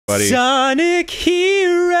buddy. Sonic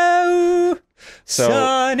Hero!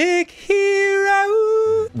 Sonic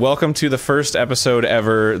Hero! Welcome to the first episode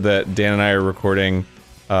ever that Dan and I are recording.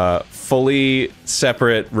 Fully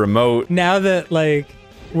separate, remote. Now that, like,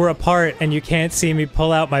 we're apart and you can't see me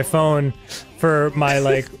pull out my phone for my,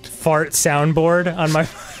 like, fart soundboard on my...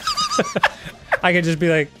 I could just be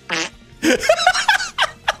like...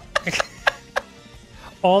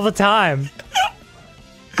 all the time.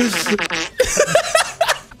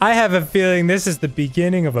 I have a feeling this is the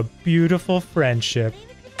beginning of a beautiful friendship.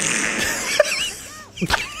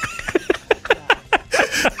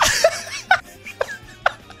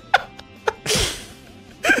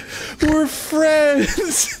 We're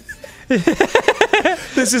friends.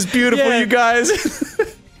 This is beautiful, Yeah. you guys.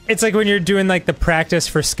 It's like when you're doing like the practice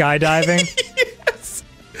for skydiving. Yes.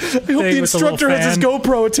 I hope the instructor has his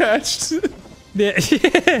GoPro attached.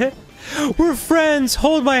 Yeah. We're friends,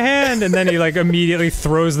 hold my hand, and then he like immediately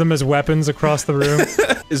throws them as weapons across the room.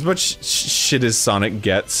 As much shit as Sonic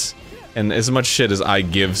gets, and as much shit as I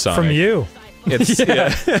give Sonic. From you. It's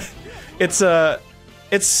yeah.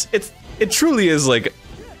 It truly is like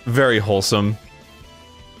very wholesome.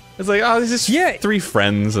 It's like, oh, this is three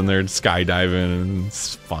friends and they're skydiving and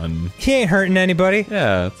it's fun. He ain't hurting anybody.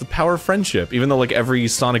 Yeah, it's the power of friendship. Even though like every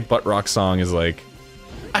Sonic butt rock song is like,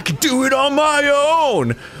 I can do it on my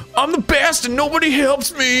own. I'm the best and nobody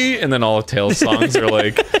helps me. And then all of Tails' songs are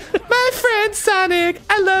like, my friend Sonic,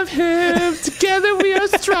 I love him. Together we are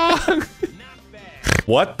strong.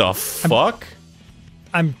 What the fuck?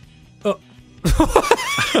 I'm help! Help!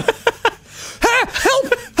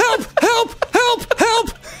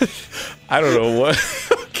 I don't know what.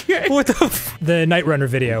 Okay. What the Night Runner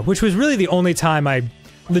video, which was really the only time I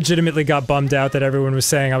legitimately got bummed out that everyone was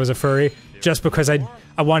saying I was a furry, just because I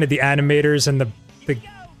wanted the animators and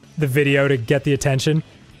the video to get the attention.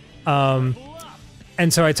 And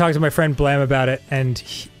so I talked to my friend Blam about it, and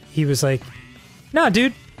he was like, nah,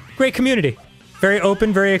 dude, great community. Very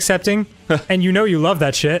open, very accepting, and you know you love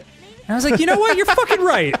that shit. And I was like, you know what, you're fucking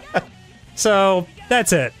right. So,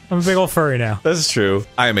 that's it. I'm a big old furry now. That's true.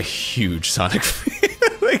 I am a huge Sonic fan.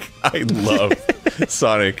 Like, I love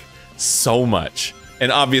Sonic so much. And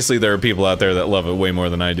obviously there are people out there that love it way more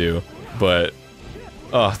than I do, but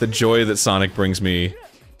the joy that Sonic brings me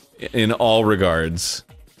in all regards.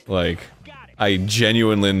 Like, I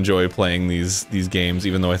genuinely enjoy playing these games,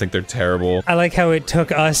 even though I think they're terrible. I like how it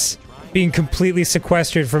took us being completely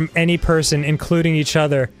sequestered from any person, including each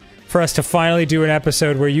other, for us to finally do an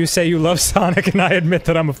episode where you say you love Sonic and I admit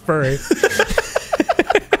that I'm a furry.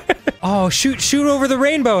 Oh, shoot over the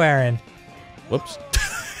rainbow, Arin. Whoops.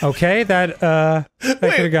 Okay, that could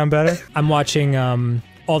have gone better. I'm watching,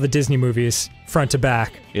 all the Disney movies, front to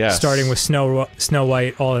back. Yes. Starting with Snow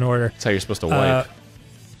White, all in order. That's how you're supposed to wipe.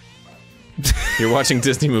 You're watching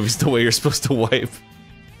Disney movies the way you're supposed to wipe.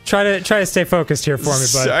 Try to stay focused here for me,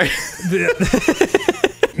 bud. Sorry.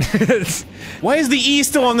 Why is the E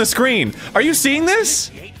still on the screen? Are you seeing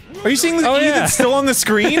this? Are you seeing the E that's still on the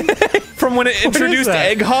screen? From when it introduced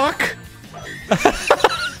Egg Hawk?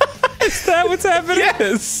 Is that what's happening?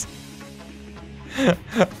 Yes!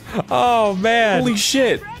 Oh, man. Holy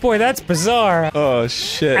shit. Boy, that's bizarre. Oh,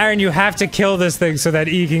 shit. Arin, you have to kill this thing so that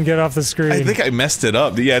E can get off the screen. I think I messed it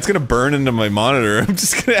up. Yeah, it's gonna burn into my monitor. I'm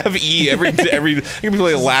just gonna have E every it's gonna be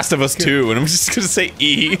like Last of Us 2, and I'm just gonna say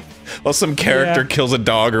E while some character kills a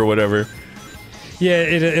dog or whatever. Yeah,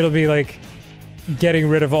 it'll be like getting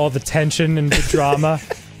rid of all the tension and the drama.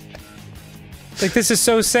 Like, this is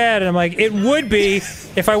so sad, and I'm like, it would be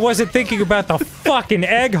if I wasn't thinking about the fucking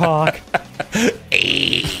Egg Hawk.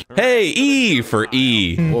 E. Hey, E for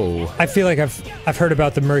E. Whoa. I feel like I've heard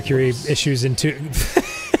about the Mercury issues in two.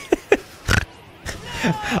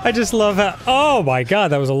 I just love how. Oh my god,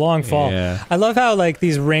 that was a long fall. Yeah. I love how like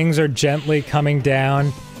these rings are gently coming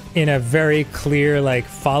down in a very clear like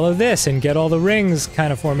follow this and get all the rings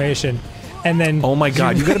kind of formation. And then oh my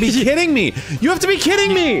god, you gotta be kidding me! You have to be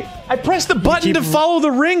kidding me! I pressed the button to follow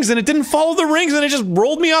the rings and it didn't follow the rings and it just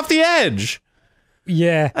rolled me off the edge!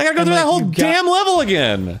 Yeah. I gotta go through that whole damn level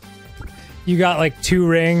again! You got like 2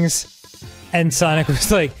 rings, and Sonic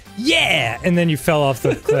was like, yeah! And then you fell off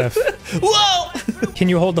the cliff. Whoa! Can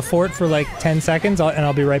you hold the fort for like 10 seconds and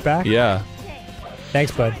I'll be right back? Yeah.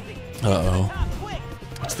 Thanks, bud. Uh-oh.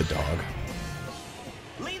 It's the dog.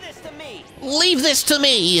 Leave this to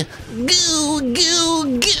me! Goo,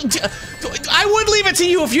 goo, goo. I would leave it to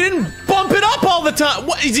you if you didn't bump it up all the time!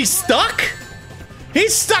 What, is he stuck?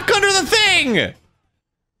 He's stuck under the thing!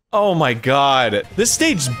 Oh my god. This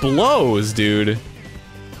stage blows, dude.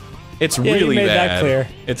 It's Yeah, really you made bad. that clear.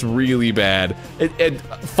 It's really bad.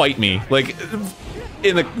 Fight me, like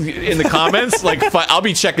in the comments. Like I'll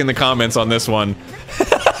be checking the comments on this one.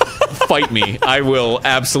 Fight me. I will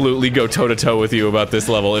absolutely go toe to toe with you about this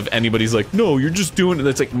level. If anybody's like, no, you're just doing it.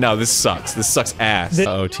 It's like, no, this sucks. This sucks ass. Uh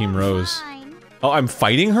oh, Team Rose. Oh, I'm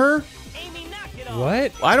fighting her?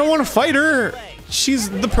 What? I don't want to fight her. She's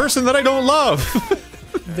the person that I don't love.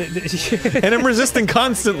 And I'm resisting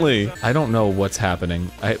constantly. I don't know what's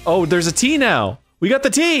happening. Oh, there's a T now. We got the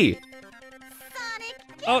T.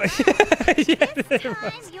 Oh, yeah, there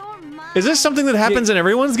was. Is this something that happens in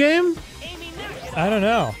everyone's game? I don't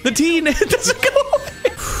know. The T doesn't go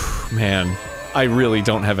away. Man, I really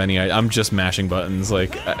don't have any. I'm just mashing buttons.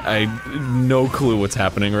 Like I no clue what's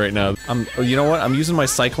happening right now. You know what? I'm using my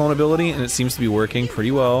Cyclone ability, and it seems to be working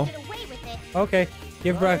pretty well. Okay,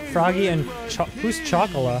 give Froggy and who's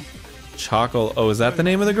Chocola? Chocolate. Oh, is that the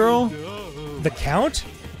name of the girl? The Count?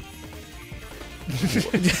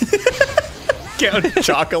 Count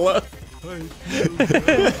Chocola.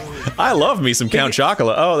 I love me some Count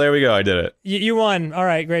Chocola. Oh, there we go. I did it. You won. All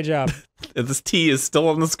right, great job. This T is still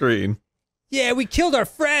on the screen. Yeah, we killed our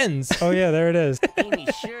friends. Oh yeah, there it is. Amy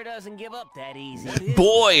sure doesn't give up that easy.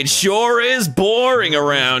 Boy, it sure is boring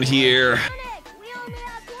around here.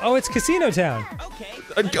 Oh, it's Casino Town.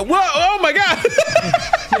 Okay. Whoa! Oh my God!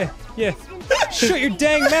 Yeah. Shut your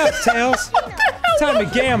dang mouth, Tails. It's time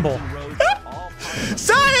to gamble.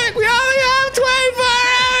 Sonic, we only have 24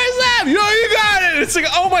 hours left! You know you got it! It's like,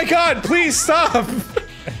 oh my God, please stop!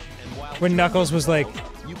 When Knuckles was like,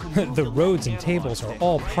 the roads and tables are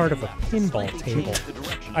all part of a pinball table.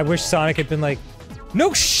 I wish Sonic had been like,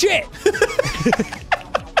 no shit!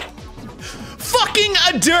 Fucking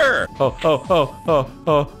adore!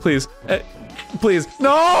 Oh, please. Please.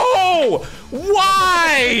 No!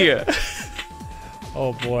 Why?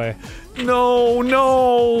 Oh boy.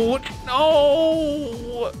 No.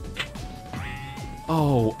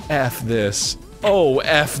 Oh, F this. Oh,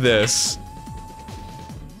 F this.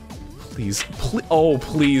 Please, oh,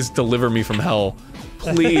 please deliver me from hell.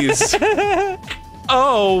 Please.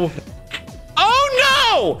 Oh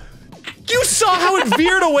no! You saw how it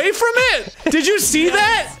veered away from it? Did you see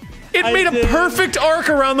that? It made a perfect arc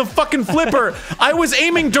around the fucking flipper. I was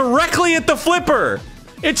aiming directly at the flipper.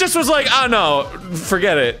 It just was like, oh no,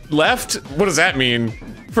 forget it. Left? What does that mean?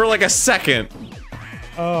 For like a second.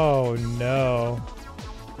 Oh no.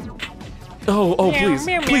 Oh, please,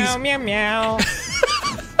 meow, please. Meow, meow, meow.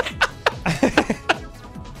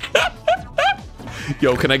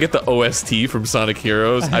 Yo, can I get the OST from Sonic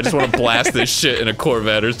Heroes? I just want to blast this shit in a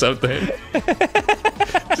Corvette or something.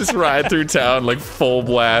 Just ride through town like full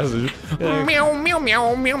blast. Meow, meow,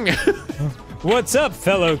 meow, meow, meow. What's up,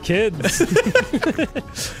 fellow kids?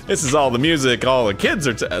 This is all the music all the kids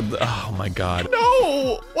are oh my God.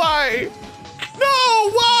 No! Why? No!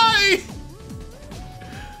 Why?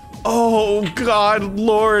 Oh God,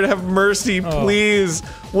 Lord, have mercy, please.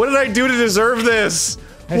 What did I do to deserve this?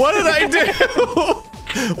 What did I do?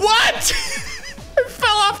 What? I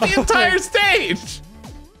fell off the entire stage.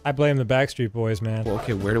 I blame the Backstreet Boys, man. Well,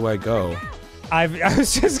 okay, where do I go? I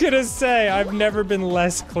was just gonna say, I've never been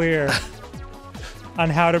less clear on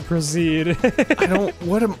how to proceed. I don't.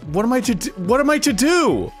 What am I to do? What am I to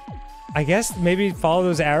do? I guess maybe follow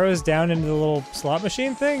those arrows down into the little slot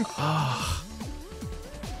machine thing.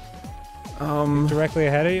 Directly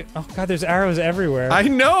ahead of you. Oh God, there's arrows everywhere. I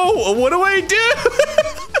know. What do I do?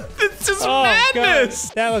 It's just madness.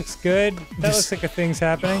 God. That looks good. That looks like a thing's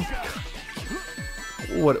happening.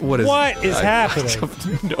 What is happening? I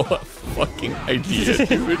have no fucking idea,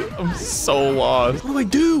 dude. I'm so lost. What do I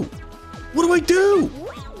do? What do I do?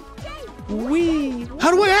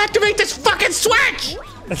 How do I activate this fucking switch?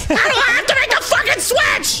 How do I activate the fucking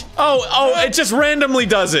switch? Oh, it just randomly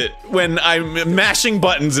does it when I'm mashing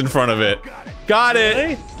buttons in front of it. Got it.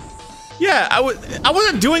 Really? Yeah, I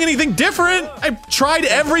wasn't doing anything different. I tried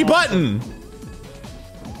every button.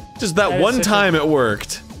 Just that one time it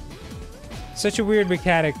worked. Such a weird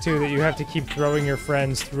mechanic too that you have to keep throwing your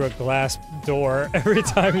friends through a glass door every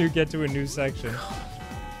time you get to a new section.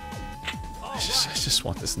 I just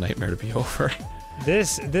want this nightmare to be over.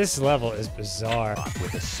 This level is bizarre.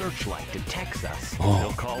 With a searchlight detects us.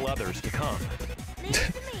 He'll call others to come.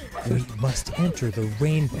 We must enter the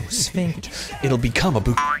rainbow sphincter. It'll become a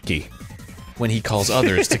bukkake when he calls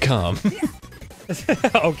others to come.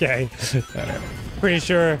 Okay. Pretty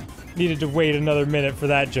sure needed to wait another minute for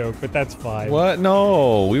that joke, but that's fine. What?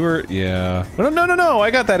 No, we were, yeah. No,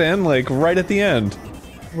 I got that in, like, right at the end.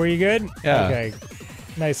 Were you good? Yeah. Okay.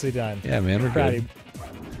 Nicely done. Yeah, man, we're Proud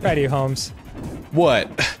good. of you, Holmes. What?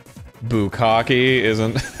 Bukkake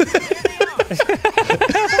isn't...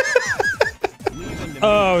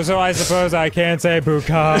 Oh, so I suppose I can't say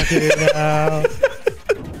bukkake now.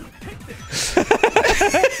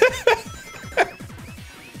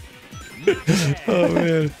 Oh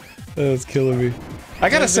man, that's killing me. I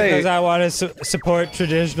gotta say, because I want to support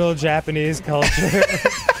traditional Japanese culture.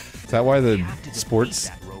 Is that why the sports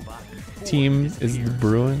team is the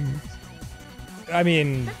Bruins? I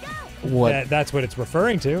mean, What? that's what it's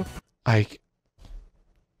referring to.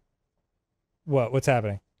 What's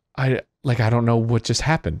happening? I don't know what just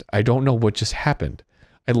happened. I don't know what just happened.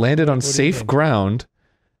 I landed on safe ground,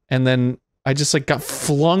 and then I just like got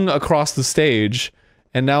flung across the stage,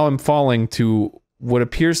 and now I'm falling to what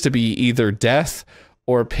appears to be either death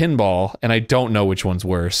or pinball, and I don't know which one's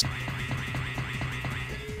worse.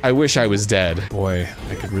 I wish I was dead. Boy,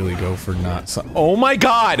 I could really go for not so- Oh my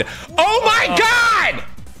god! Oh my god!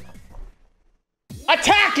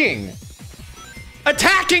 Attacking!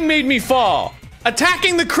 Attacking made me fall!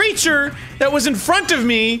 Attacking the creature that was in front of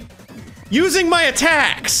me using my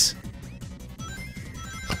attacks!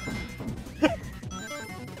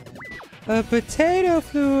 A potato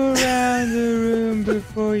flew around the room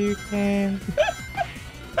before you came.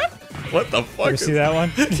 What the fuck? You see that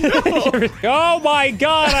one? Oh my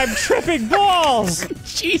god, I'm tripping balls!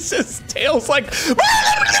 Jesus, Tails like-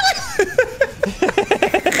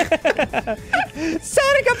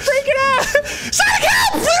 Sonic, I'm freaking out! Sonic,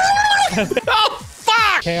 help! Oh,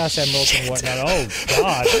 fuck! Chaos emeralds and whatnot. Oh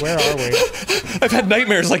god, where are we? I've had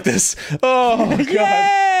nightmares like this. Oh, god.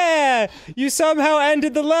 Yeah! You somehow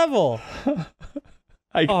ended the level!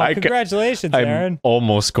 Congratulations, Arin. I'm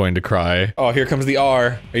almost going to cry. Oh, here comes the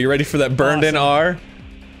R. Are you ready for that burned-in R?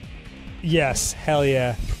 Yes, hell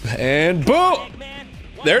yeah. And boom!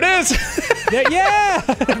 There it is! Yeah!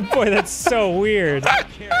 Boy, that's so weird.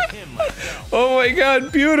 Oh my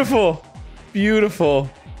god, beautiful. Beautiful.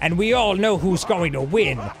 And we all know who's going to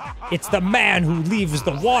win. It's the man who leaves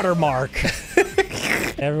the watermark.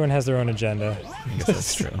 Everyone has their own agenda. I guess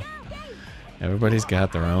that's true. Everybody's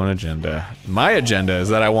got their own agenda. My agenda is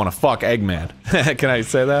that I want to fuck Eggman. Can I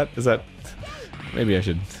say that? Is that... Maybe I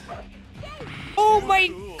should... Oh my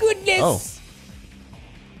goodness!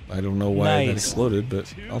 Oh. I don't know why that Nice. exploded,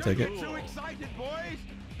 but I'll take it.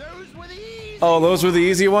 Oh, those were the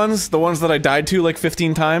easy ones? The ones that I died to like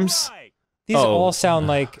 15 times? These Oh. all sound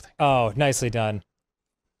like... Oh, nicely done.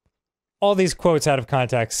 All these quotes out of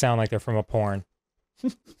context sound like they're from a porn.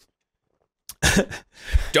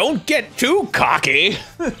 Don't get too cocky!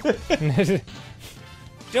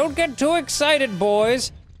 Don't get too excited,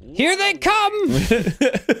 boys. Here they come!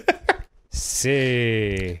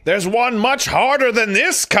 See. There's one much harder than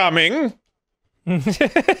this coming!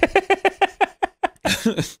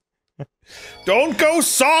 Don't go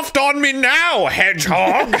soft on me now,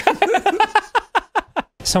 hedgehog!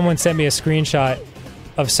 Someone sent me a screenshot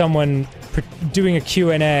of someone doing a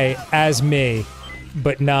Q&A as me,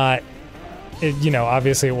 but not... you know,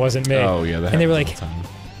 obviously it wasn't me. Oh yeah, that and they were happens like, all the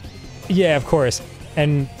time. yeah, of course.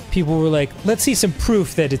 And people were like, let's see some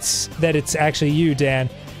proof that it's actually you, Dan.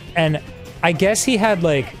 And I guess he had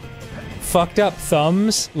like fucked up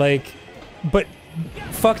thumbs, like, but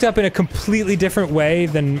fucked up in a completely different way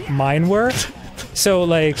than mine were. So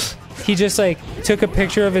like, he just like took a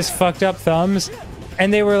picture of his fucked up thumbs,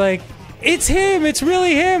 and they were like, it's him, it's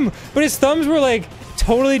really him. But his thumbs were like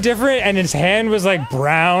totally different, and his hand was like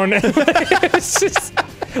brown. It's just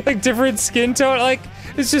like different skin tone. Like,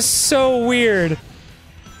 it's just so weird.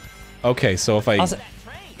 Okay, so if I... Also,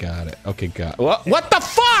 got it. Okay, got it. What the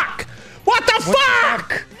fuck?! What the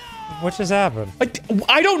fuck?! what just happened?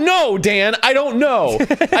 I don't know, Dan. I don't know.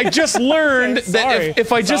 I just learned Okay, sorry. that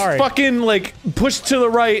if I just Sorry. fucking, like, push to the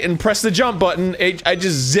right and press the jump button, I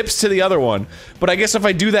just zips to the other one. But I guess if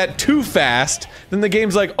I do that too fast, then the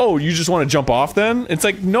game's like, oh, you just want to jump off then? It's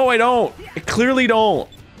like, no, I don't. I clearly don't.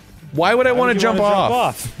 Why would I want to jump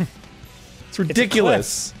off? It's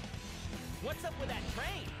ridiculous.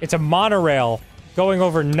 It's a monorail going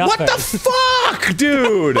over nothing. What the fuck,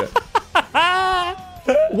 dude?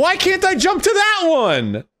 Why can't I jump to that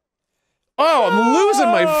one? Oh, I'm losing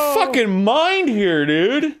my fucking mind here,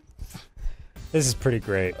 dude. This is pretty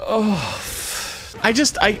great. I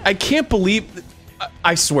can't believe...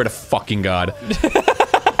 I swear to fucking God.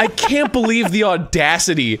 I can't believe the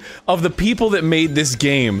audacity of the people that made this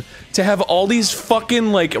game to have all these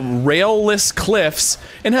fucking, like, rail-less cliffs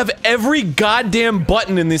and have every goddamn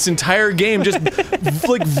button in this entire game just,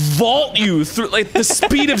 like, vault you through, like, the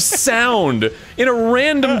speed of sound in a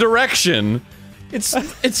random direction. It's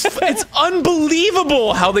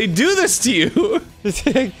unbelievable how they do this to you.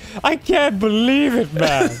 I can't believe it,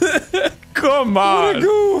 man. Come on. What a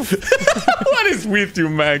goof. What is with you,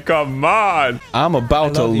 man? Come on. I'm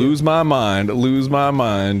about to lose my mind. Lose my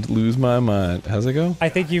mind. Lose my mind. How's it go? I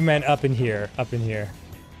think you meant up in here. Up in here.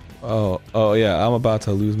 Oh yeah. I'm about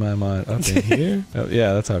to lose my mind. Up in here? Oh,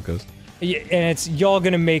 yeah, that's how it goes. Yeah, and it's y'all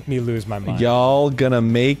gonna make me lose my mind. Y'all gonna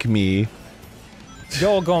make me.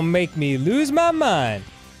 Y'all gonna make me lose my mind.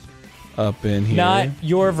 Up in here. Not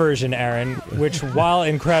your version, Arin, which, while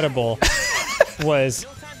incredible, was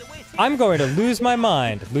I'm going to lose my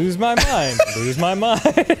mind, lose my mind, lose my mind.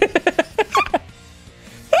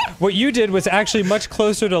 What you did was actually much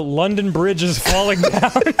closer to London Bridge is falling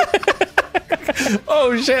down.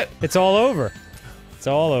 Oh shit. It's all over. It's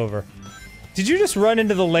all over. Did you just run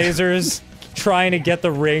into the lasers trying to get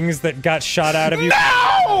the rings that got shot out of you?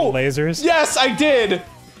 No! Lasers? Yes, I did.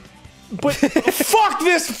 But fuck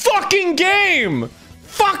this fucking game!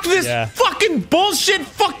 Fuck this fucking bullshit!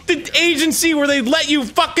 Fuck the agency where they let you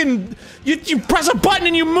fucking you press a button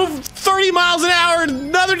and you move 30 miles an hour in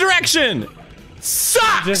another direction.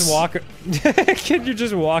 Sucks. Just walk. Can you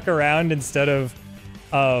just walk around instead of?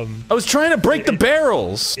 I was trying to break the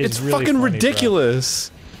barrels. It's really fucking funny,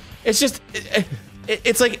 ridiculous. It's just.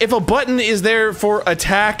 It's like if a button is there for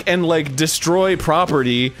attack and like destroy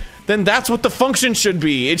property, then that's what the function should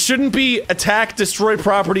be. It shouldn't be attack, destroy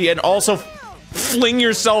property, and also fling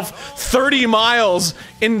yourself 30 miles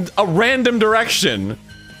in a random direction.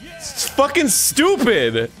 It's fucking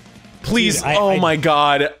stupid. Please, dude, oh my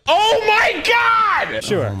god. Oh my god!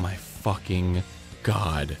 Sure. Oh my fucking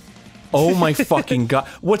god. Oh my fucking god.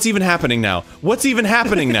 What's even happening now? What's even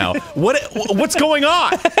happening now? What's going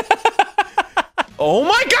on? Oh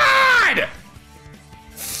my god!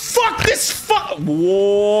 Fuck this Whoa!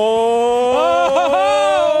 Oh,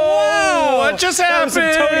 wow. What just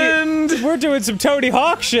happened? We're doing some Tony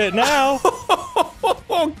Hawk shit now.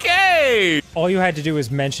 Okay! All you had to do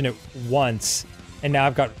was mention it once, and now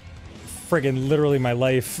I've got friggin' literally my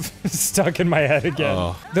life stuck in my head again.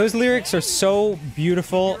 Oh. Those lyrics are so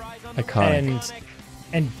beautiful. Iconic.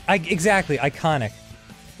 Exactly, iconic.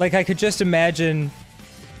 Like, I could just imagine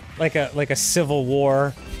like a Civil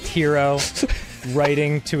War hero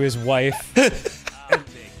writing to his wife.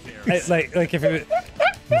 like if it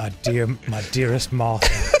my dearest Martha,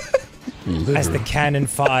 as the cannon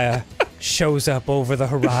fire shows up over the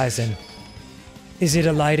horizon, is it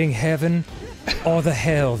a lighting heaven or the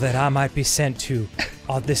hell that I might be sent to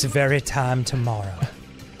at this very time tomorrow?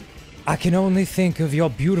 I can only think of your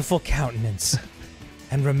beautiful countenance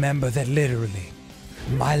and remember that literally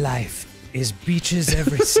my life is beaches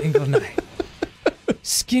every single night.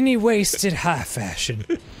 Skinny waisted high fashion,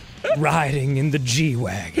 riding in the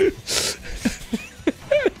G-Wagon.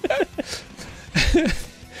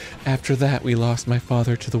 After that, we lost my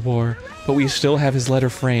father to the war, but we still have his letter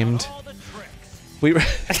framed. We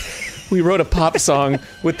wrote a pop song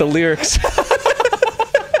with the lyrics.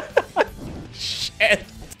 Shit.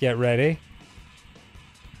 Get ready.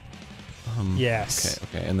 Yes.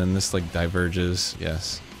 Okay, and then this like diverges,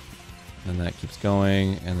 yes. And then that keeps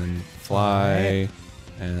going, and then fly,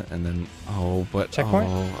 and then but checkpoint.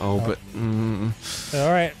 But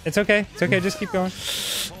All right, it's okay. It's okay. Just keep going.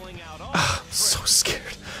 I'm so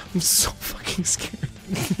scared. I'm so fucking scared.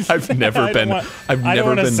 I've never I don't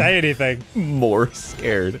want to say anything. More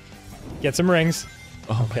scared. Get some rings.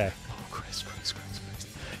 Oh, okay. Oh, Christ.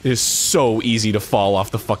 It is so easy to fall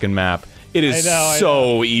off the fucking map. It is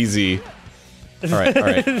so easy. All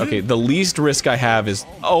right. Okay, the least risk I have is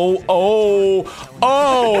oh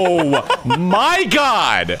my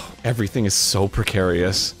god! Everything is so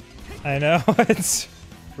precarious. I know, it's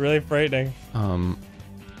really frightening.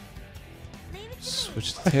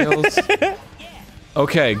 Switch the tails.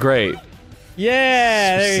 Okay, great.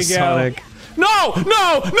 Yeah, there you go. Sonic. No!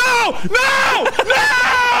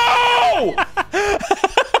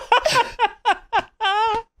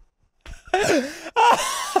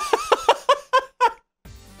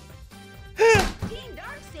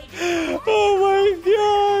 Oh my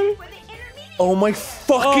god! Oh my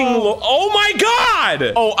fucking oh my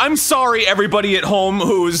god! Oh, I'm sorry everybody at home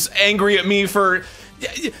who's angry at me for...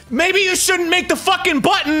 Maybe you shouldn't make the fucking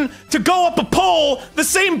button to go up a pole the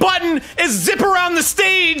same button as zip around the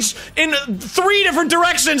stage in 3 different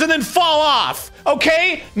directions and then fall off,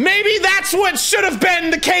 okay? Maybe that's what should have been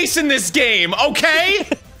the case in this game, okay?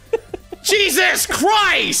 Jesus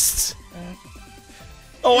Christ!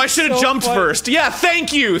 Oh, I should have jumped first. Yeah,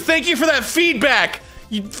 thank you. Thank you for that feedback.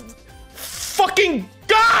 You fucking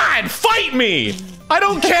God, fight me. I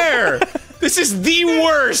don't care. This is the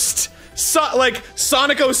worst. like,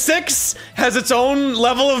 Sonic 06 has its own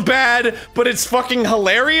level of bad, but it's fucking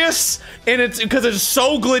hilarious, and it's because it's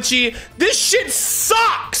so glitchy. This shit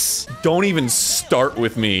sucks! Don't even start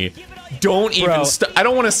with me. Don't even I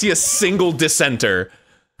don't want to see a single dissenter.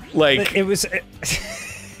 Like, It was.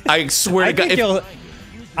 I swear to God,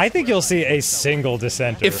 I think you'll see a single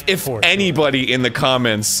dissenter. if anybody in the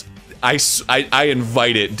comments, I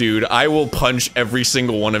invite it, dude. I will punch every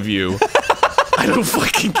single one of you. I don't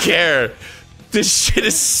fucking care. This shit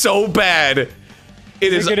is so bad.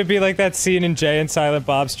 It's gonna be like that scene in Jay and Silent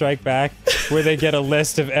Bob Strike Back, where they get a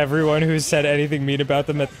list of everyone who's said anything mean about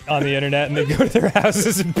them on the internet, and they go to their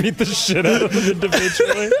houses and beat the shit out of them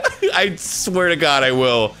individually. I swear to God, I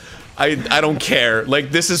will. I don't care. Like,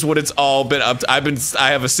 this is what it's all been up to. I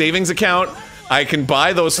have a savings account. I can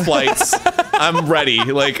buy those flights. I'm ready.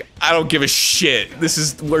 Like, I don't give a shit.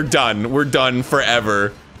 We're done. We're done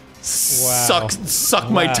forever. Wow. Suck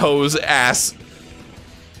my toes, ass.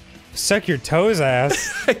 Suck your toes,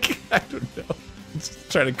 ass. I don't know. I'm just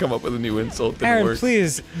trying to come up with a new insult that Aaron, works.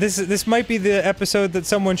 please. This might be the episode that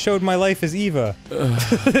someone showed my life as Eva.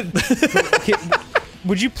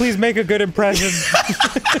 Would you please make a good impression?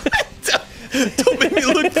 Don't make me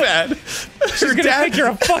look bad. She's gonna think you're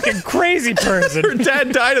a fucking crazy person. Her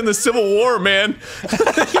dad died in the Civil War, man.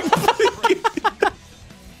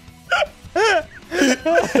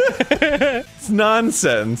 It's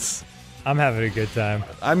nonsense. I'm having a good time.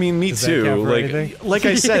 I mean, me Does that too. count for anything? Like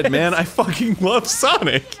I said, man, I fucking love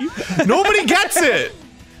Sonic. Nobody gets it.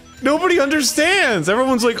 Nobody understands.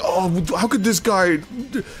 Everyone's like, oh, how could this guy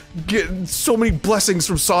get so many blessings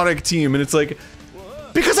from Sonic Team? And it's like,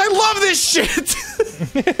 because I love this shit.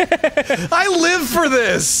 I live for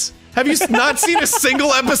this. Have you not seen a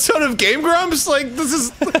single episode of Game Grumps? Like, this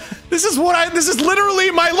is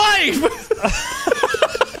literally my life.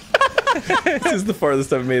 This is the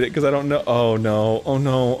farthest I've made it because I don't know. Oh no! Oh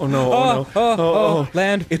no! Oh no! Oh no! Oh!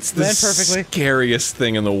 Land! It's the land perfectly. scariest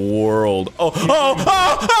thing in the world. Oh!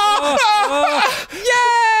 Yeah!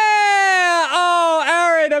 Oh,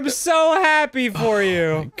 Aaron, I'm so happy for you.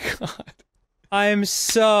 Oh my God! I am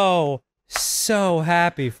so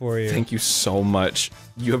happy for you. Thank you so much.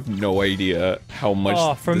 You have no idea how much.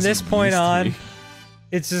 Oh, from this point on,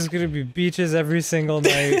 it's just gonna be beaches every single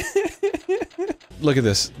night. Look at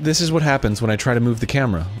this. This is what happens when I try to move the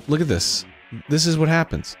camera. Look at this. This is what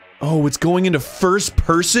happens. Oh, it's going into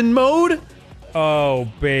first-person mode? Oh,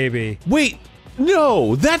 baby. Wait,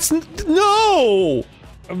 no, that's no!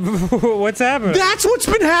 What's happening? That's what's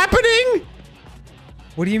been happening?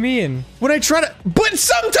 What do you mean? When I try to- but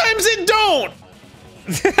sometimes it don't!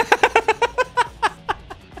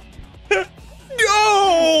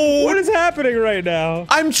 No! What is happening right now?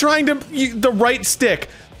 I'm trying to- the right stick.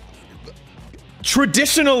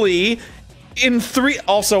 Traditionally,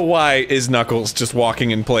 also why is Knuckles just walking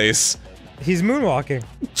in place? He's moonwalking.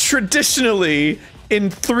 Traditionally, in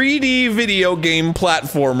 3D video game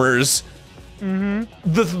platformers,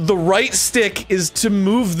 the right stick is to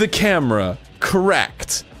move the camera.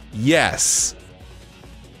 Correct. Yes.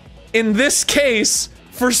 In this case,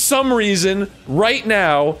 for some reason, right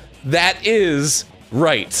now, that is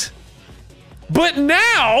right. But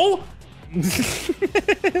now...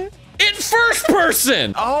 It's first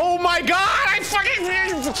person! Oh my God, I fucking-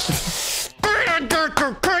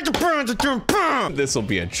 This'll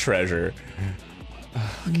be a treasure.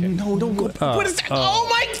 Okay. No, don't go. What is that? Oh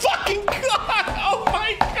my fucking God! Oh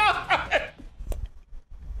my God!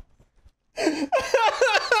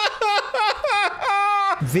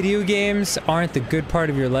 Video games aren't the good part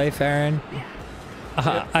of your life, Aaron.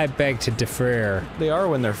 I beg to differ. They are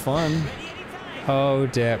when they're fun. Oh,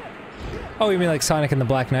 dip. Oh, you mean like Sonic and the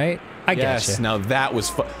Black Knight? I Yes, getcha. now that was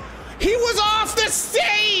fun. He was off the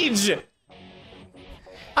stage!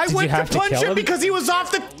 I went to punch him because he was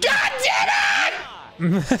off the- God damn it!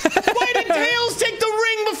 Why did Tails take the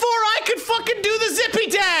ring before I could fucking do the zippy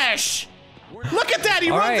dash? Look at that, he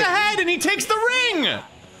runs ahead and he takes the ring!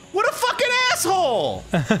 What a fucking asshole!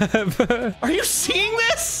 Are you seeing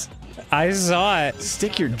this? I saw it.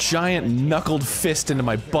 Stick your giant knuckled fist into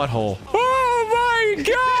my butthole. Oh my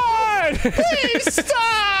God! Please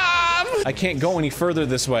stop! I can't go any further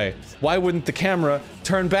this way. Why wouldn't the camera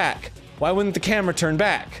turn back? Why wouldn't the camera turn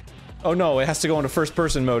back? Oh no, it has to go into first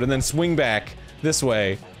person mode and then swing back this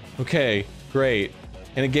way. Okay, great.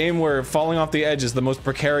 In a game where falling off the edge is the most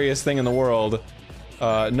precarious thing in the world,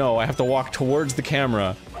 no, I have to walk towards the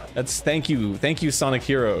camera. Thank you, Sonic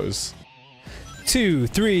Heroes. 2,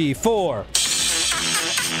 3, 4.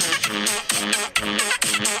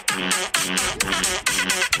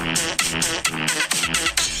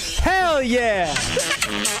 Hell yeah!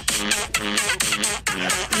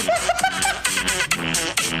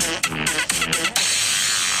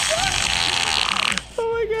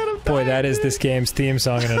 that is this game's theme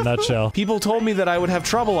song in a nutshell. People told me that I would have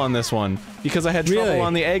trouble on this one because I had trouble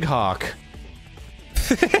on the egg hawk.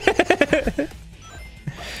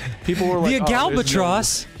 People were like, the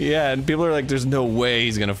Agalbatross. Yeah, and people are like, "There's no way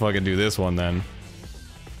he's gonna fucking do this one." Then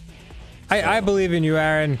I believe in you,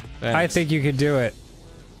 Aaron. Thanks. I think you could do it.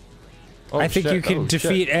 Oh, I think you can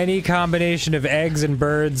defeat any combination of eggs and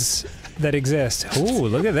birds that exist. Ooh,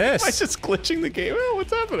 look at this. Am I just glitching the game? Oh,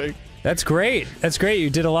 what's happening? That's great. That's great. You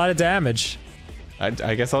did a lot of damage.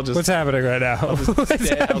 I guess I'll just. What's happening right now? What's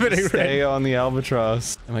happening Stay on the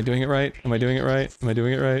albatross. Am I doing it right? Am I doing it right? Am I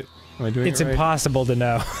doing it right? Am I doing It's it right? impossible to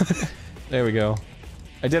know. There we go.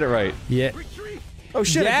 I did it right. Yeah. Oh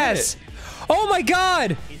shit! Yes. Oh my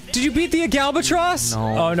God! Did you beat the Agalbatross?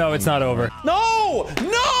 No. Oh no, it's not over. No!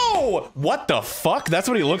 No! What the fuck? That's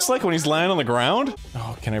what he looks like when he's lying on the ground?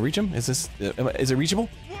 Oh, can I reach him? Is this... is it reachable?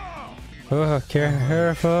 Oh,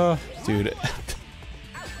 careful. Dude.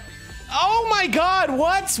 Oh my god,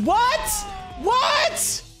 what? What?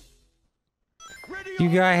 What? You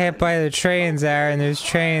got hit by the trains, Aaron. There's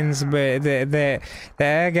trains, but the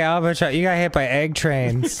egg albatross. You got hit by egg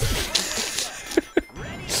trains.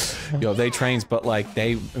 Yo, they trains, but like,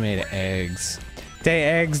 they made eggs. They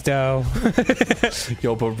eggs, though.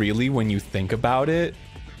 Yo, but really, when you think about it...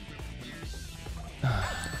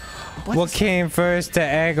 What came first, the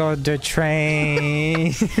egg or the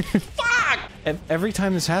train? Fuck! Every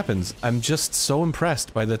time this happens, I'm just so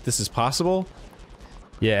impressed by that this is possible.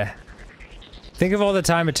 Yeah. Think of all the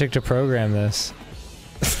time it took to program this.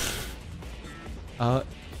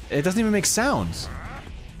 It doesn't even make sounds.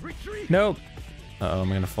 Nope. Uh-oh, I'm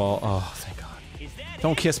gonna fall. Oh, thank god.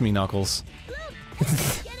 Don't kiss me, Knuckles.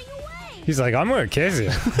 He's like, I'm gonna kiss you.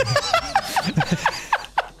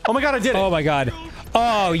 Oh my god, I did it! Oh my god.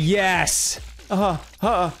 Oh, yes! How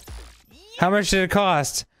much did it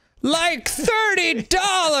cost? Like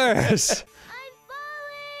 $30!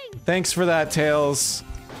 Thanks for that, Tails.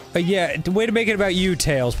 Yeah, way to make it about you,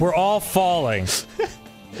 Tails. We're all falling.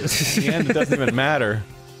 In the end, it doesn't even matter.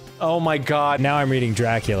 Oh my god. Now I'm reading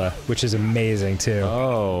Dracula, which is amazing, too.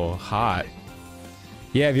 Oh, hot.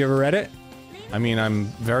 Yeah, have you ever read it? I mean, I'm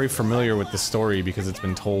very familiar with the story because it's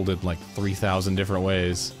been told in like 3,000 different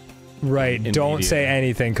ways. Right, don't media. say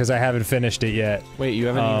anything, because I haven't finished it yet. Wait, you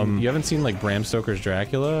haven't you haven't seen like Bram Stoker's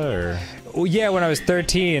Dracula, or? Well, yeah, when I was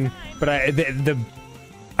 13, but I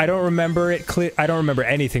don't remember it I don't remember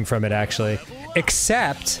anything from it, actually.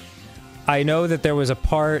 Except, I know that there was a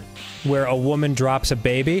part where a woman drops a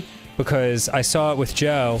baby, because I saw it with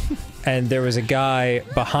Joe, and there was a guy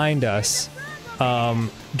behind us,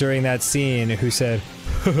 during that scene who said,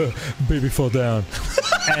 baby fall down.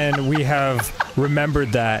 And we have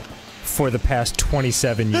remembered that for the past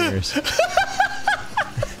 27 years.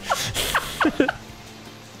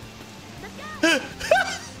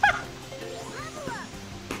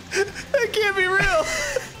 That can't be real!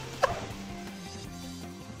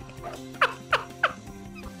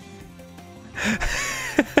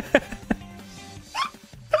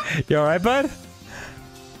 You alright, bud?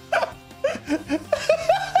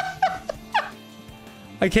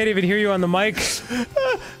 I can't even hear you on the mic.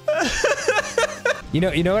 You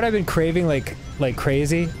know what I've been craving like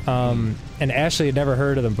crazy? And Ashley had never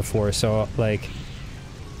heard of them before, so like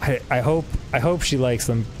I hope she likes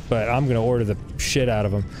them, but I'm gonna order the shit out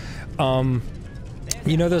of them.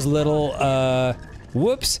 You know those little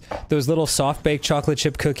those little soft-baked chocolate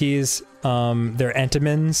chip cookies, they're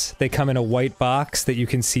Entenmann's. They come in a white box that you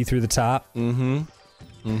can see through the top.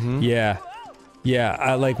 Yeah.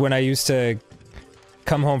 I like when I used to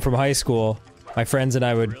come home from high school, my friends and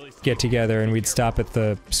I would get together and we'd stop at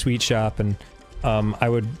the sweet shop, and I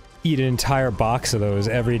would eat an entire box of those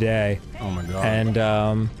every day. Oh my god.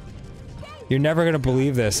 And you're never gonna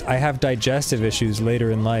believe this. I have digestive issues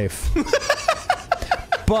later in life.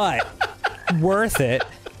 But worth it,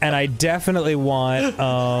 and I definitely want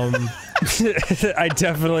I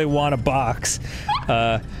definitely want a box.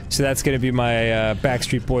 So that's gonna be my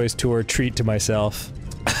Backstreet Boys tour treat to myself.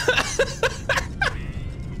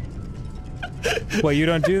 What, you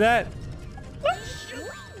don't do that?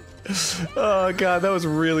 Oh god, that was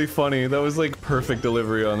really funny. That was like perfect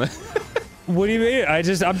delivery on that. What do you mean? I'm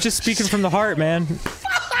just speaking from the heart, man.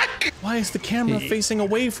 Fuck! Why is the camera facing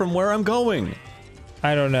away from where I'm going?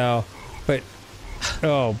 I don't know, but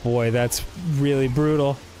oh boy, that's really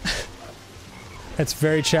brutal. That's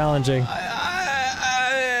very challenging.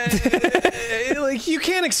 Like, you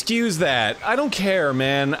can't excuse that. I don't care,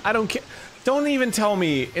 man. I don't care. Don't even tell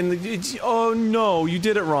me oh no, you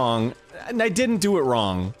did it wrong. And I didn't do it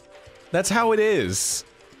wrong. That's how it is.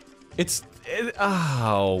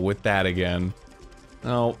 Oh, with that again.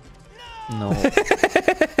 No. No.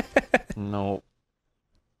 No.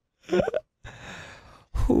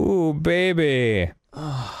 Ooh, baby.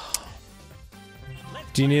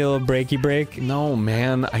 Do you need a little breaky break? No,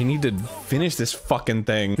 man. I need to finish this fucking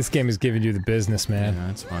thing. This game is giving you the business, man. Yeah,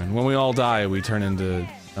 that's fine. When we all die, we turn into,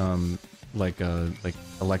 like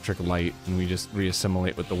electric light, and we just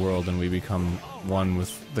reassimilate with the world, and we become one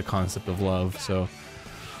with the concept of love, so...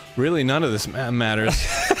 Really, none of this matters.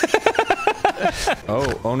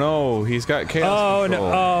 Oh no, he's got chaos control.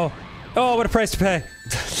 No, oh, what a price to pay.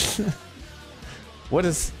 What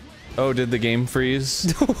is... Oh, did the game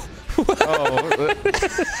freeze? Oh.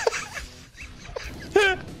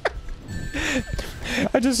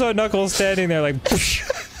 I just saw Knuckles standing there like...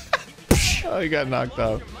 Oh, he got knocked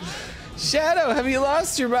off. Shadow, have you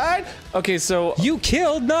lost your mind? Okay, so... You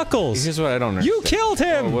killed Knuckles! Here's what I don't know. You killed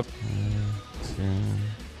him! Oh,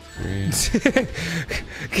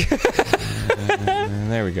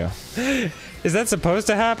 there we go. Is that supposed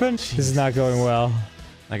to happen? Jeez. This is not going well.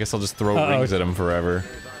 I guess I'll just throw rings at him forever.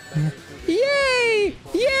 Yay!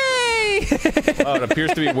 Yay! Oh, it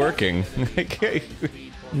appears to be working.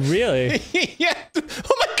 Really? Yeah.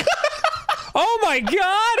 Oh my god! Oh my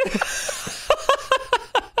god!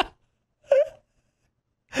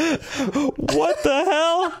 What the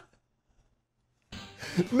hell?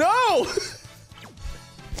 No!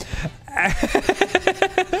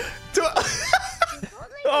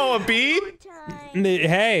 Oh, a bee?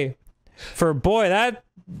 Hey, for a boy, that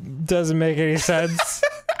doesn't make any sense.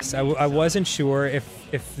 I wasn't sure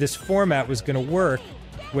if this format was gonna work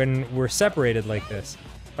when we're separated like this.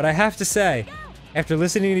 But I have to say, after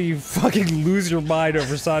listening to you fucking lose your mind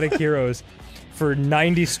over Sonic Heroes for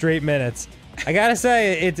 90 straight minutes, I gotta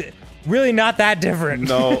say, it's really not that different.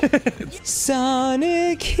 No.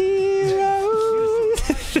 Sonic Heroes!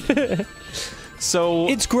 So...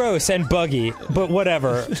 It's gross and buggy, but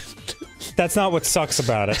whatever. That's not what sucks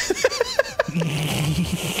about it.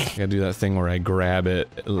 I gotta do that thing where I grab it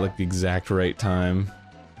at like the exact right time.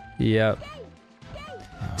 Yep.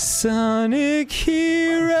 Sonic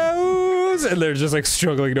Heroes! And they're just like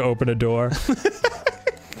struggling to open a door.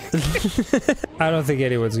 I don't think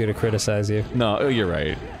anyone's gonna criticize you. No, you're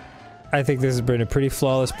right. I think this has been a pretty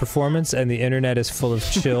flawless performance, and the internet is full of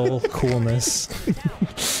chill coolness.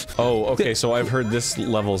 Oh, okay, so I've heard this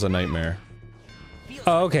level's a nightmare.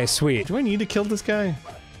 Oh, okay, sweet. Do I need to kill this guy?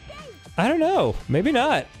 I don't know. Maybe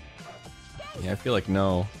not. Yeah, I feel like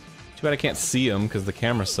no. Too bad I can't see him, because the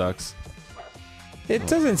camera sucks. It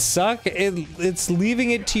doesn't suck. It's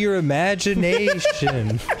leaving it to your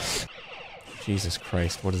imagination. Jesus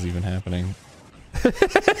Christ, what is even happening?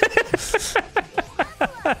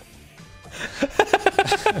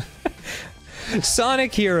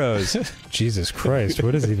 Sonic Heroes! Jesus Christ,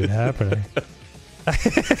 what is even happening?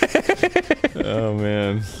 Oh,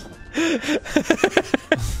 man.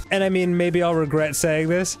 And I mean, maybe I'll regret saying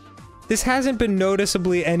this. This hasn't been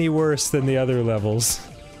noticeably any worse than the other levels.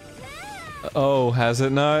 Oh, has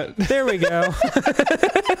it not? There we go.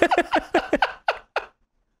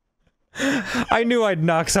 I knew I'd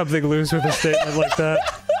knock something loose with a statement like that.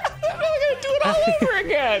 I'm not gonna do it all over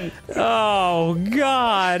again! Oh,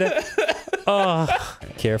 God! Oh,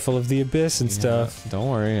 careful of the abyss and stuff. Don't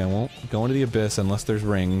worry, I won't go into the abyss unless there's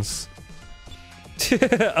rings.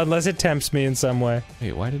 Unless it tempts me in some way.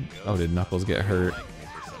 Wait, why did... Oh, did Knuckles get hurt?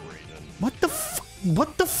 What the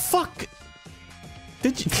What the fuck?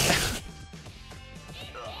 Did you...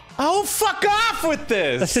 Oh, fuck off with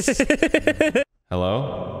this!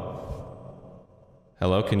 Hello?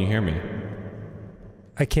 Hello, can you hear me?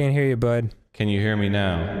 I can't hear you, bud. Can you hear me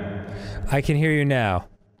now? I can hear you now.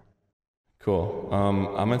 Cool.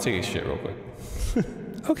 I'm gonna take a shit real quick.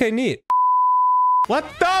 Okay, neat. What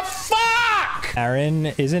the fuck?!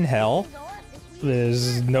 Arin is in hell.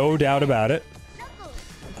 There's no doubt about it.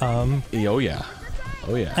 Oh yeah.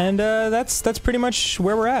 Oh yeah. And that's pretty much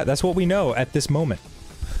where we're at. That's what we know at this moment.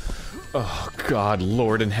 Oh God,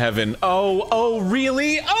 Lord in heaven. Oh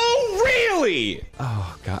really? Oh really?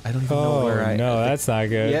 Oh God, I don't even know where I... No, that's not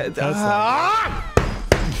good. Yeah, that's not...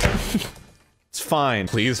 It's fine.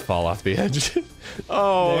 Please fall off the edge.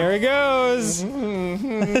 Oh. There he goes. Now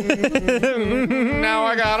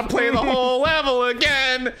I gotta play the whole level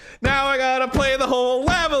again. Now I gotta play the whole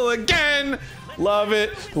level again. Love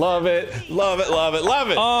it, love it, love it, love it, love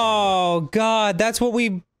it. Oh God, that's what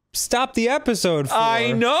we stopped the episode for.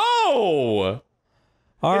 I know.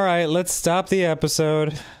 All right, let's stop the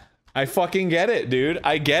episode. I fucking get it, dude.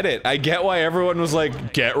 I get it. I get why everyone was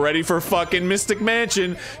like, get ready for fucking Mystic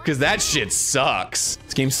Mansion, because that shit sucks.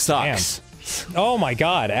 This game sucks. Damn. Oh my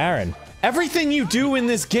God, Arin. Everything you do in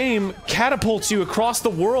this game catapults you across the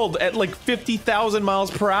world at like 50,000 miles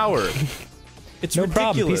per hour. It's no ridiculous.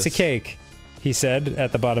 problem, piece of cake. He said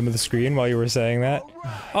at the bottom of the screen while you were saying that.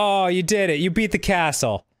 Oh, you did it. You beat the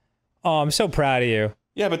castle. Oh, I'm so proud of you.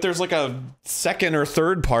 Yeah, but there's like a second or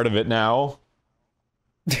third part of it now.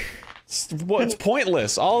 It's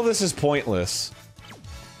pointless. All of this is pointless.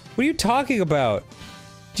 What are you talking about?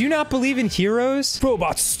 Do you not believe in heroes?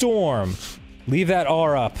 Robot Storm! Leave that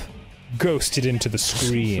R up. Ghost it into the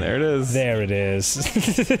screen. There it is. There it is.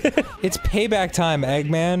 It's payback time,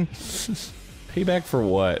 Eggman. Payback for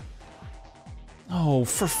what? Oh,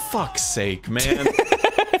 for fuck's sake, man.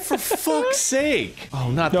 For fuck's sake.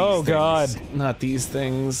 Oh, not these things. Oh, God. Not these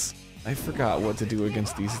things. I forgot what to do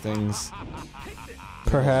against these things.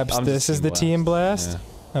 Perhaps I'm this just is the Team Blast?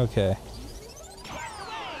 Yeah. Okay.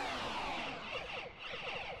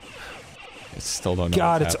 I still don't know.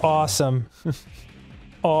 God, it's awesome.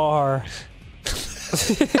 R.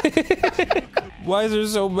 Why is there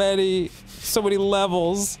so many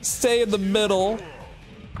levels? Stay in the middle.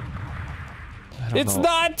 It's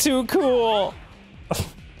not too cool.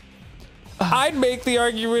 I'd make the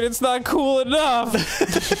argument it's not cool enough. I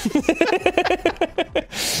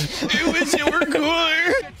wish it were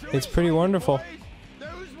cooler. It's pretty wonderful.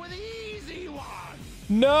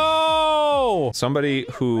 No! Somebody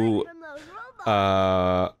who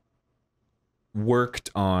worked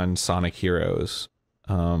on Sonic Heroes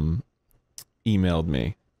emailed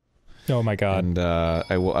me. Oh my god. And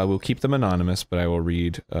I will keep them anonymous, but I will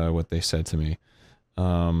read what they said to me.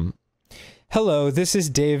 Hello, this is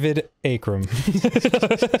David Akram.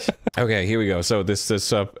 Okay, here we go. So this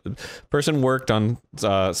person worked on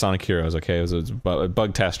Sonic Heroes. Okay, it was a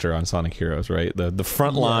bug tester on Sonic Heroes, right? The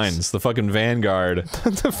front lines, the fucking vanguard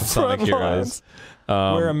of Sonic Heroes.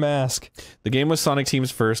 Wear a mask. The game was Sonic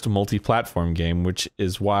Team's first multi-platform game, which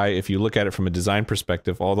is why, if you look at it from a design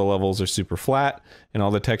perspective, all the levels are super flat, and all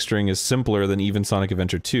the texturing is simpler than even Sonic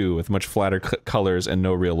Adventure 2, with much flatter colors and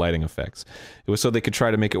no real lighting effects. It was so they could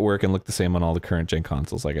try to make it work and look the same on all the current-gen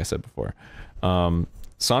consoles, like I said before.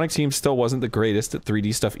 Sonic Team still wasn't the greatest at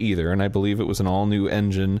 3D stuff either, and I believe it was an all-new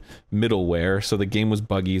engine middleware, so the game was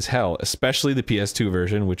buggy as hell, especially the PS2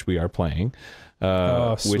 version, which we are playing.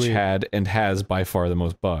 Which had and has by far the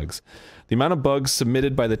most bugs. The amount of bugs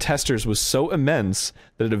submitted by the testers was so immense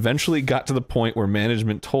that it eventually got to the point where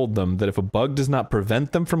management told them that if a bug does not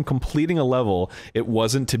prevent them from completing a level, it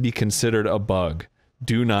wasn't to be considered a bug.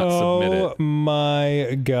 Do not submit it. Oh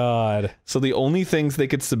my god. So the only things they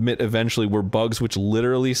could submit eventually were bugs which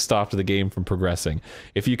literally stopped the game from progressing.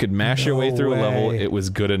 If you could mash your way through a level, it was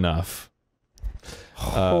good enough.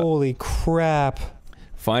 Holy crap.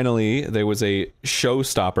 Finally, there was a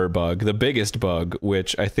showstopper bug, the biggest bug,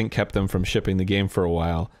 which I think kept them from shipping the game for a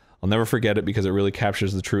while. I'll never forget it because it really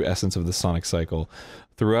captures the true essence of the Sonic cycle.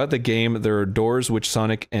 Throughout the game, there are doors which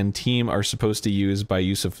Sonic and Team are supposed to use by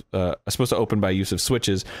use of supposed to open by use of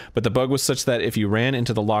switches, but the bug was such that if you ran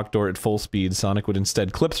into the locked door at full speed, Sonic would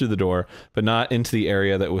instead clip through the door, but not into the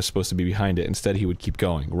area that was supposed to be behind it. Instead, he would keep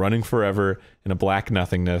going, running forever in a black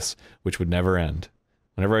nothingness, which would never end.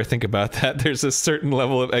 Whenever I think about that, there's a certain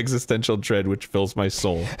level of existential dread which fills my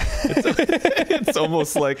soul. It's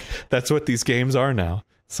almost like that's what these games are now.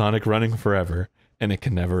 Sonic running forever, and it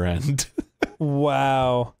can never end.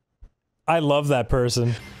 Wow. I love that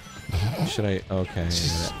person. Should I? Okay.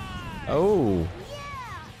 Oh.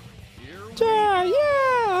 Yeah,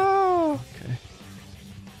 yeah. Okay.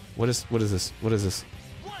 What is this? What is this?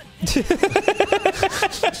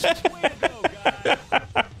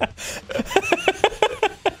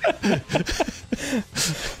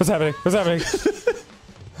 What's happening? What's happening?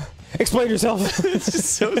 Explain yourself. It's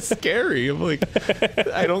just so scary. I'm like,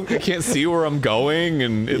 I can't see where I'm going,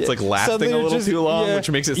 and it's like lasting a little too long, which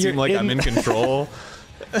makes it seem like I'm in control.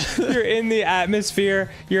 You're in the atmosphere,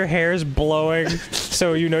 your hair's blowing,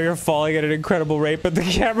 so you know you're falling at an incredible rate, but the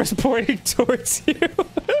camera's pointing towards you.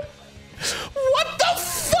 What the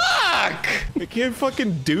fuck? I can't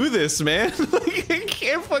fucking do this, man. Like, I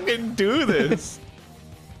can't fucking do this.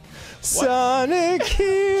 Sonic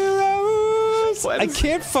Heroes! I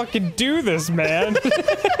can't fucking do this, man.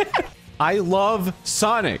 I love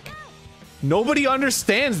Sonic. Nobody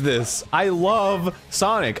understands this. I love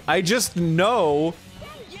Sonic. I just know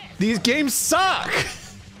these games suck.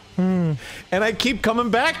 And I keep coming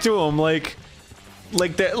back to them like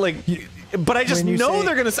that, but I just know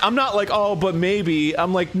they're gonna, I'm not like, oh, but maybe.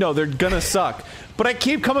 I'm like, no, they're gonna suck. But I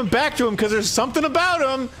keep coming back to them because there's something about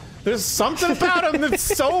them. There's something about him that's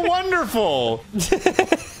so wonderful.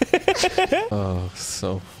 Oh,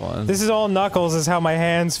 so fun. This is all Knuckles is how my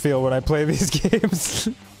hands feel when I play these games.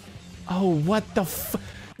 Oh, what the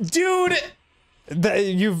dude!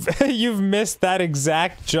 You've missed that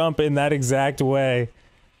exact jump in that exact way.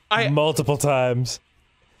 multiple times.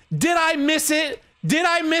 Did I miss it? Did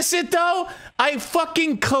I miss it though? I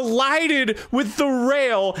fucking collided with the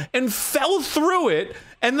rail and fell through it,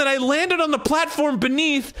 and then I landed on the platform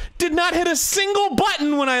beneath, did not hit a single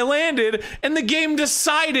button when I landed, and the game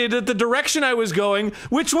decided that the direction I was going,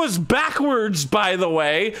 which was backwards by the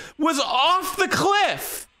way, was off the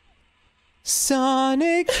cliff.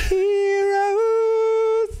 Sonic Heroes.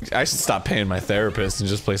 I should stop paying my therapist and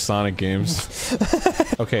just play Sonic games.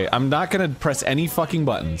 Okay, I'm not gonna press any fucking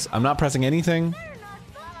buttons. I'm not pressing anything.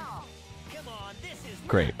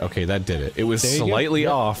 Great, okay, that did it. It was slightly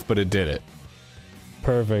off, but it did it.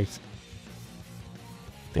 Perfect.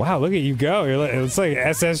 Wow, look at you go. You're like, it's like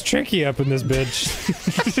SS Tricky up in this bitch.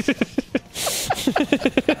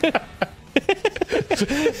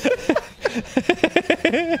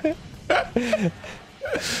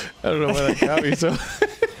 I don't know why that got me so.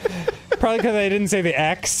 Probably because I didn't say the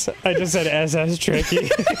X. I just said SS Tricky.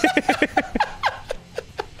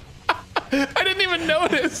 I didn't even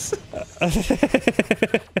notice.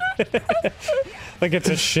 Like it's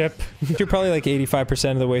a ship. You're probably like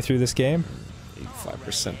 85% of the way through this game.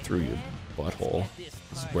 85% through your butthole.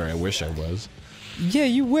 This is where I wish I was. Yeah,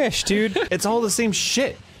 you wish, dude. It's all the same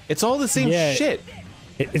shit. It's all the same shit.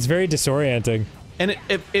 It's very disorienting. And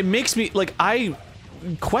it makes me, like, I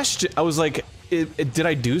was like, did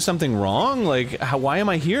I do something wrong? Like, why am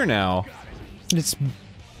I here now? It's...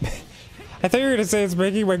 I thought you were gonna say it's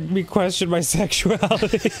making me question my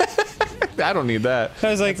sexuality. I don't need that. I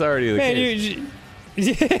was like, that's already the case.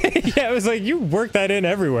 Yeah, it was like, you work that in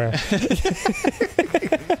everywhere.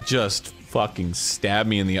 Just fucking stab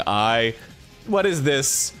me in the eye. What is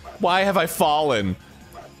this? Why have I fallen?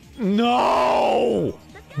 No!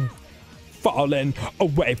 Fallen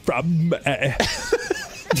away from me.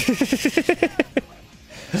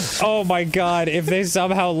 Oh my god, if they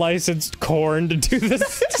somehow licensed Korn to do the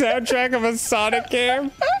soundtrack of a Sonic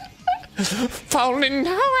game. Falling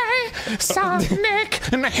away,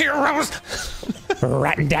 Sonic and the heroes.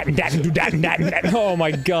 Oh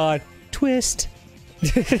my god. Twist.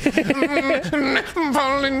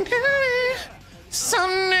 Falling away,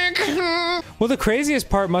 Sonic. Well, the craziest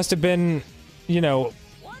part must have been, you know,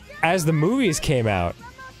 as the movies came out.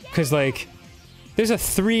 Because, like, there's a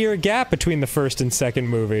 3-year gap between the first and second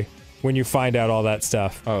movie when you find out all that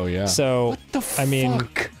stuff. Oh, yeah. So, what the fuck? I mean...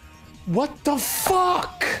 What the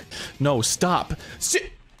fuck? No, stop.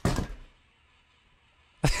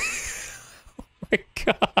 Oh my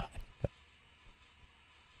god.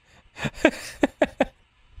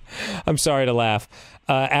 I'm sorry to laugh.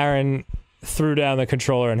 Arin threw down the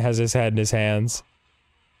controller and has his head in his hands.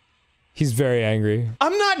 He's very angry.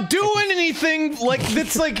 I'm not doing anything like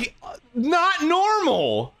that's like not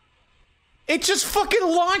normal. It just fucking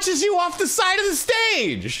launches you off the side of the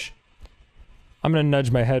stage. I'm gonna nudge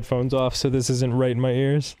my headphones off so this isn't right in my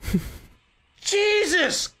ears.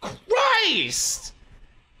 Jesus Christ!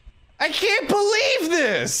 I can't believe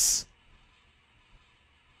this!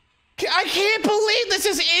 I can't believe this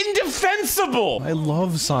is indefensible! I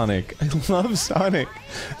love Sonic. I love Sonic.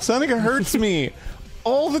 Sonic hurts me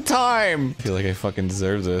all the time. I feel like I fucking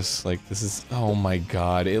deserve this. Like, this is... Oh my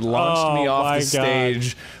god. It launched me off the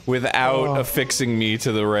stage without affixing me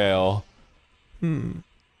to the rail. Now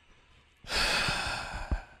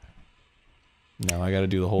I gotta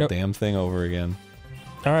do the whole damn thing over again.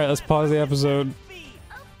 Alright, let's pause the episode.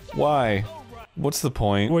 Why? What's the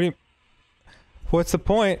point? What's the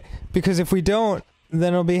point? Because if we don't,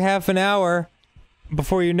 then it'll be half an hour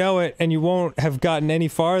before you know it, and you won't have gotten any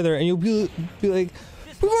farther, and you'll be like,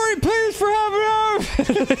 we've already played this for half an hour!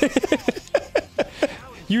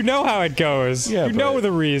 You know how it goes. Yeah, you know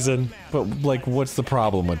the reason. But, like, what's the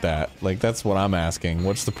problem with that? Like, that's what I'm asking.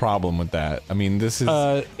 What's the problem with that? I mean, this is...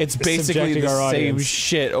 it's basically the same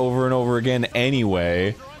shit over and over again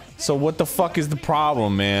anyway. So what the fuck is the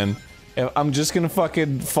problem, man? I'm just gonna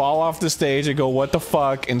fucking fall off the stage and go, what the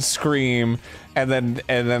fuck, and scream, and then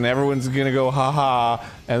everyone's gonna go, haha,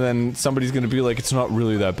 and then somebody's gonna be like, it's not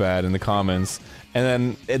really that bad in the comments,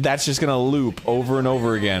 and then that's just gonna loop over and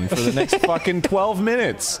over again for the next fucking 12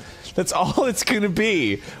 minutes. That's all it's gonna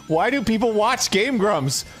be. Why do people watch Game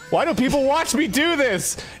Grumps? Why do people watch me do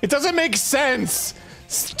this? It doesn't make sense.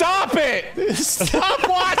 Stop it! Stop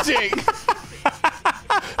watching!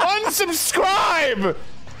 Unsubscribe!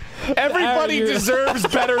 Everybody deserves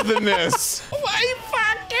better than this. My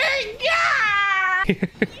fucking god!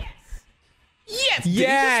 Yes! Yes, Did he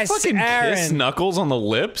just fucking Arin. kiss Knuckles on the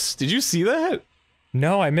lips? Did you see that?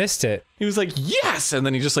 No, I missed it. He was like, yes! And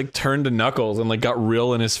then he just like turned to Knuckles and like got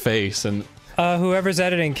real in his face and... Whoever's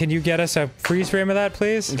editing, can you get us a freeze frame of that,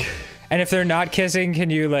 please? And if they're not kissing, can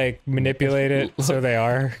you like manipulate it so they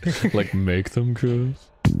are? Like make them kiss?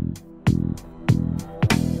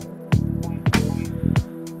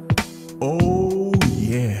 Oh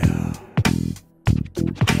yeah.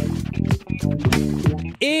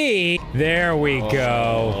 E. There we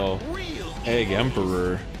go. Egg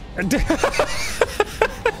Emperor.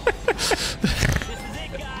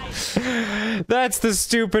 That's the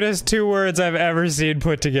stupidest 2 words I've ever seen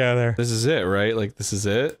put together. This is it, right? Like, this is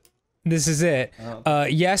it? This is it.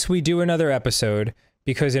 Yes, we do another episode,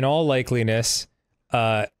 because in all likeliness,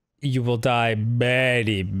 you will die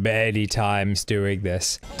many, many times doing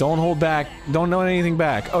this. Don't hold back. Don't know anything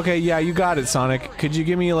back. Okay, yeah, you got it, Sonic. Could you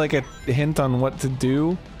give me, like, a hint on what to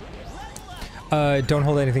do? Don't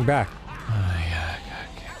hold anything back. Yeah,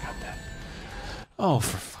 got that. Oh,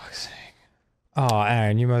 for fuck's sake. Oh,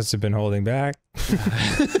 Aaron, you must have been holding back.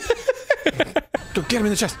 Go get him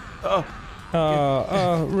in the chest!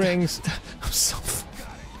 Rings. I'm so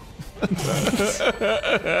I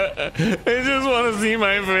just want to see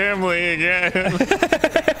my family again.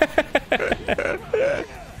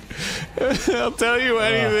 I'll tell you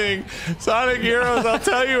anything. Sonic Heroes, I'll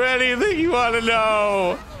tell you anything you want to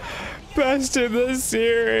know. Best in the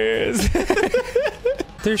series.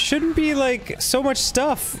 There shouldn't be like so much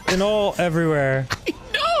stuff in all everywhere.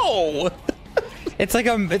 No. It's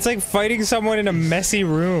like fighting someone in a messy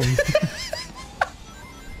room.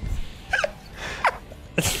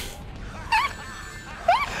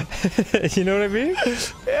 You know what I mean?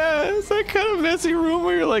 Yeah, it's that kind of messy room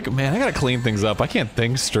where you're like, man, I gotta clean things up. I can't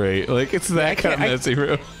think straight. Like, it's that kind of messy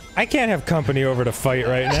room. I can't have company over to fight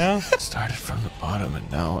right now. Started from the bottom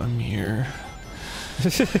and now I'm here.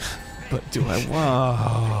 But do I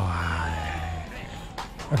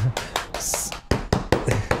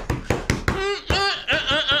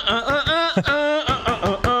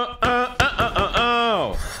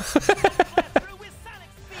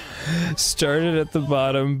Started at the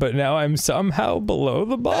bottom, but now I'm somehow below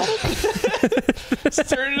the bottom.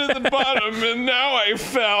 Started at the bottom and now I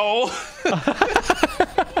fell.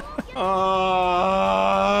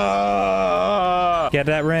 Get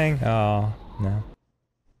that ring? Oh, no.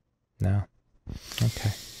 No. Okay.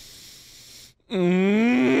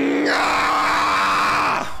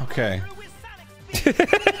 Okay.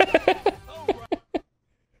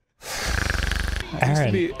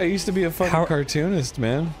 Aaron, I used to be a fucking cartoonist,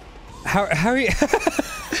 man. how are you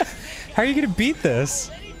how are you gonna beat this?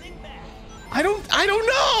 I don't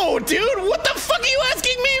know, dude. What the fuck are you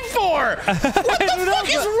asking me for? What the fuck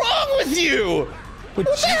is wrong with you? What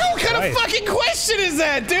the hell kind of fucking question is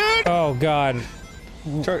that, dude? Oh god.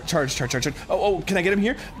 Charge. Oh, can I get him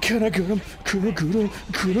here? Can I get him? Can I get him?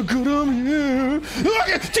 Can I get him here?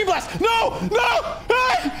 Okay, Team Blast! No!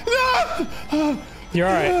 You're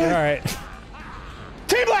alright.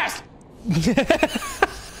 Team Blast!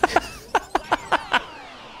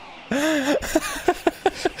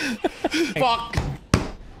 Fuck.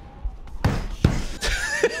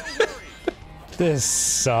 This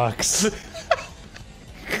sucks.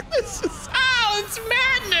 It's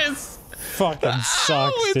madness! Fucking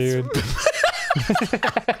sucks, dude.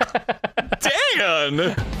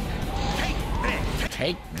 Damn!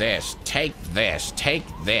 Take this, take this, take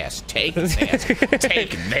this, take this, take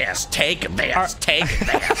this, take this, take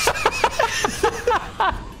this.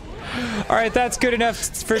 Alright, that's good enough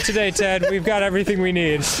for today, Ted. We've got everything we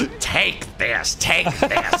need. Take this, take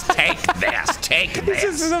this, take this, take This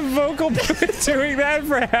this. is a vocal booth doing that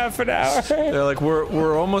for half an hour. They're like,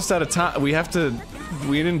 we're almost out of time. We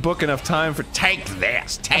didn't book enough time for. Take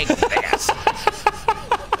this, take this.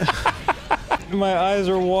 My eyes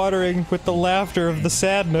are watering with the laughter of the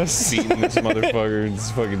sadness. Beating this motherfucker. This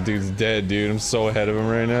fucking dude's dead, dude. I'm so ahead of him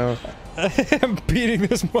right now. I'm beating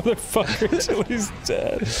this motherfucker until he's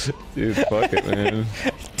dead. Dude, fuck it, man.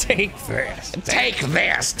 Take this. Take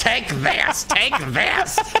this, take this, take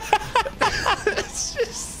this.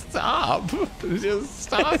 Stop. Just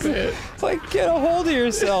stop it. It's like, get a hold of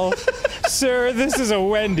yourself. Sir, this is a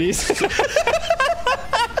Wendy's.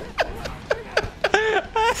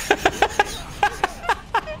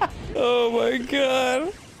 Oh my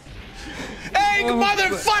god. Egg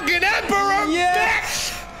motherfucking Emperor,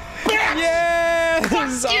 bitch! Bitch! Yes!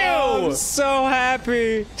 Fuck you! Oh, I'm so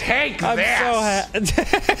happy. Take I'm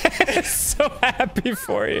this. so happy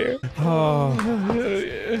for you.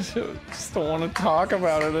 I just don't want to talk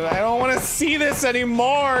about it. I don't want to see this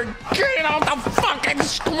anymore. Get off the fucking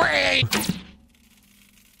screen!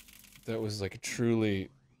 That was like truly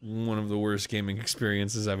one of the worst gaming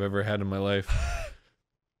experiences I've ever had in my life.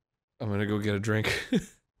 I'm gonna go get a drink.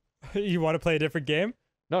 You want to play a different game?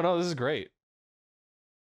 No, this is great.